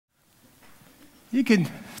You can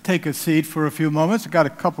take a seat for a few moments. I've got a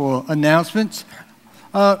couple of announcements.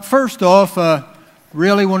 First off,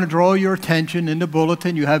 really want to draw your attention in the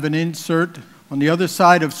bulletin. You have an insert on the other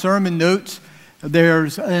side of sermon notes.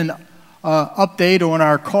 There's an update on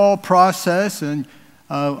our call process, and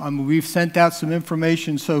we've sent out some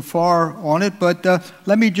information so far on it, but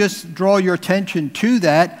let me just draw your attention to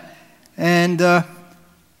that and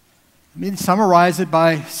summarize it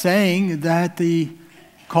by saying that the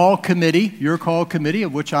call committee, your call committee,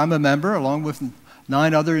 of which I'm a member, along with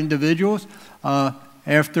 9 other individuals,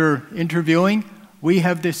 after interviewing, we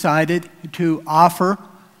have decided to offer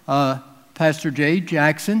Pastor Jay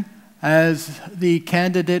Jackson as the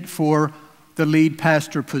candidate for the lead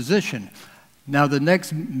pastor position. Now, the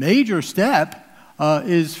next major step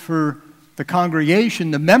is for the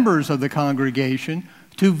congregation, the members of the congregation,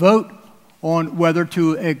 to vote on whether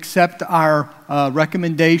to accept our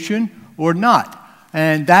recommendation or not.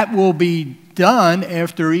 And that will be done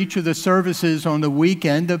after each of the services on the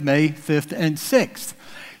weekend of May 5th and 6th.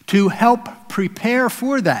 To help prepare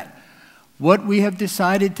for that, what we have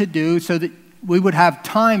decided to do so that we would have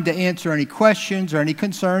time to answer any questions or any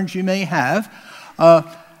concerns you may have,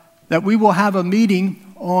 that we will have a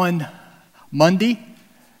meeting on Monday,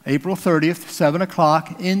 April 30th, 7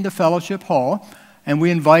 o'clock in the fellowship hall, and we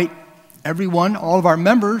invite everyone, all of our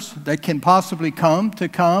members that can possibly come,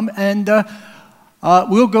 and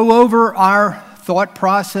we'll go over our thought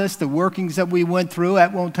process, the workings that we went through.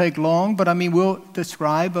 That won't take long, but we'll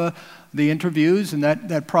describe the interviews and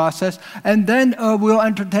that process, and then we'll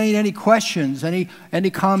entertain any questions,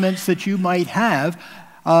 any comments that you might have,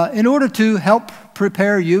 in order to help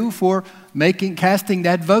prepare you for casting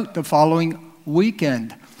that vote the following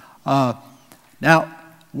weekend. Now,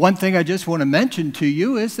 one thing I just want to mention to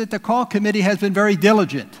you is that the call committee has been very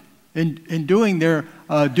diligent in doing their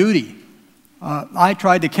duty. I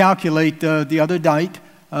tried to calculate the other night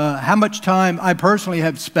how much time I personally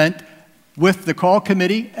have spent with the call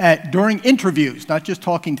committee during interviews, not just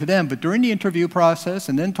talking to them, but during the interview process,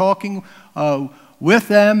 and then talking with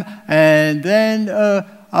them, and then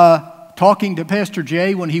talking to Pastor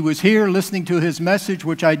Jay when he was here, listening to his message,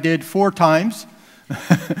 which I did 4 times.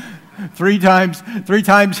 3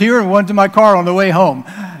 times here and 1 in my car on the way home.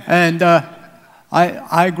 And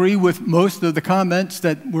I agree with most of the comments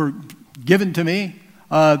that were given to me,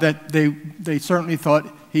 that they certainly thought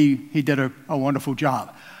he did a wonderful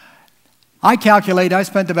job. I calculate I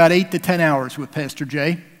spent about 8 to 10 hours with Pastor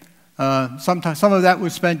Jay. Some of that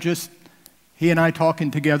was spent just he and I talking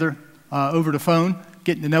together over the phone,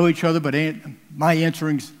 getting to know each other, but my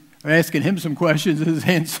answerings, asking him some questions,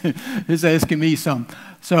 his asking me some.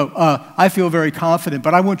 So I feel very confident,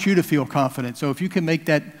 but I want you to feel confident. So if you can make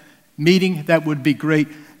that meeting, that would be great,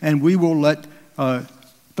 and we will let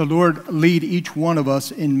the Lord lead each one of us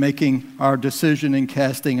in making our decision and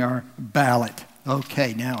casting our ballot.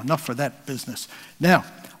 Okay, now enough for that business. Now,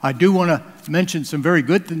 I do want to mention some very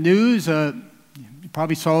good news. You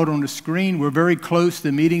probably saw it on the screen. We're very close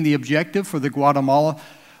to meeting the objective for the Guatemala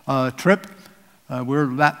trip. We're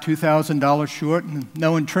about $2,000 short, and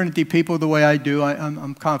knowing Trinity people the way I do,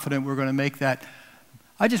 I'm confident we're going to make that.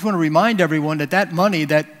 I just want to remind everyone that money,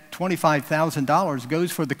 that $25,000,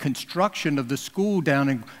 goes for the construction of the school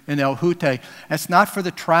down in El Jute. That's not for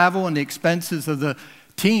the travel and the expenses of the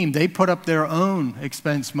team. They put up their own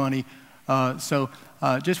expense money. So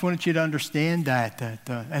just wanted you to understand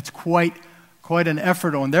that's quite an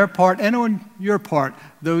effort on their part and on your part,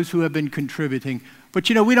 those who have been contributing. But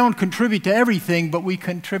we don't contribute to everything, but we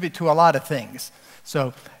contribute to a lot of things.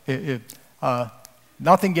 So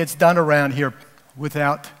nothing gets done around here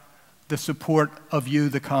without the support of you,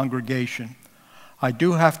 the congregation. I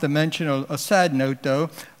do have to mention a sad note, though.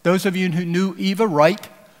 Those of you who knew Eva Wright,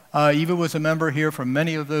 Eva was a member here for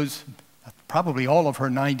many of those, probably all of her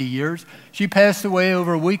 90 years. She passed away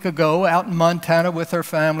over a week ago out in Montana with her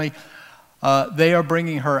family. They are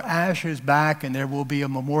bringing her ashes back, and there will be a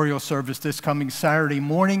memorial service this coming Saturday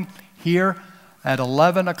morning here at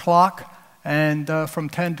 11 o'clock, and from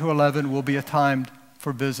 10 to 11 will be a time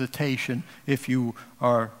for visitation if you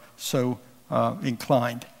are so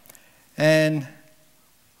inclined. And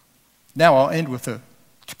now I'll end with a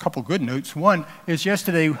couple good notes. One is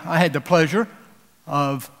yesterday I had the pleasure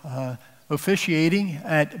of officiating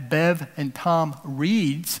at Bev and Tom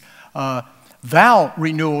Reed's vow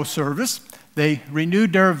renewal service. They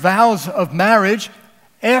renewed their vows of marriage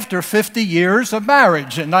after 50 years of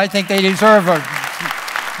marriage, and I think they deserve a...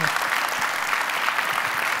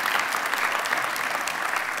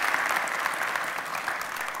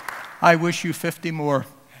 I wish you 50 more.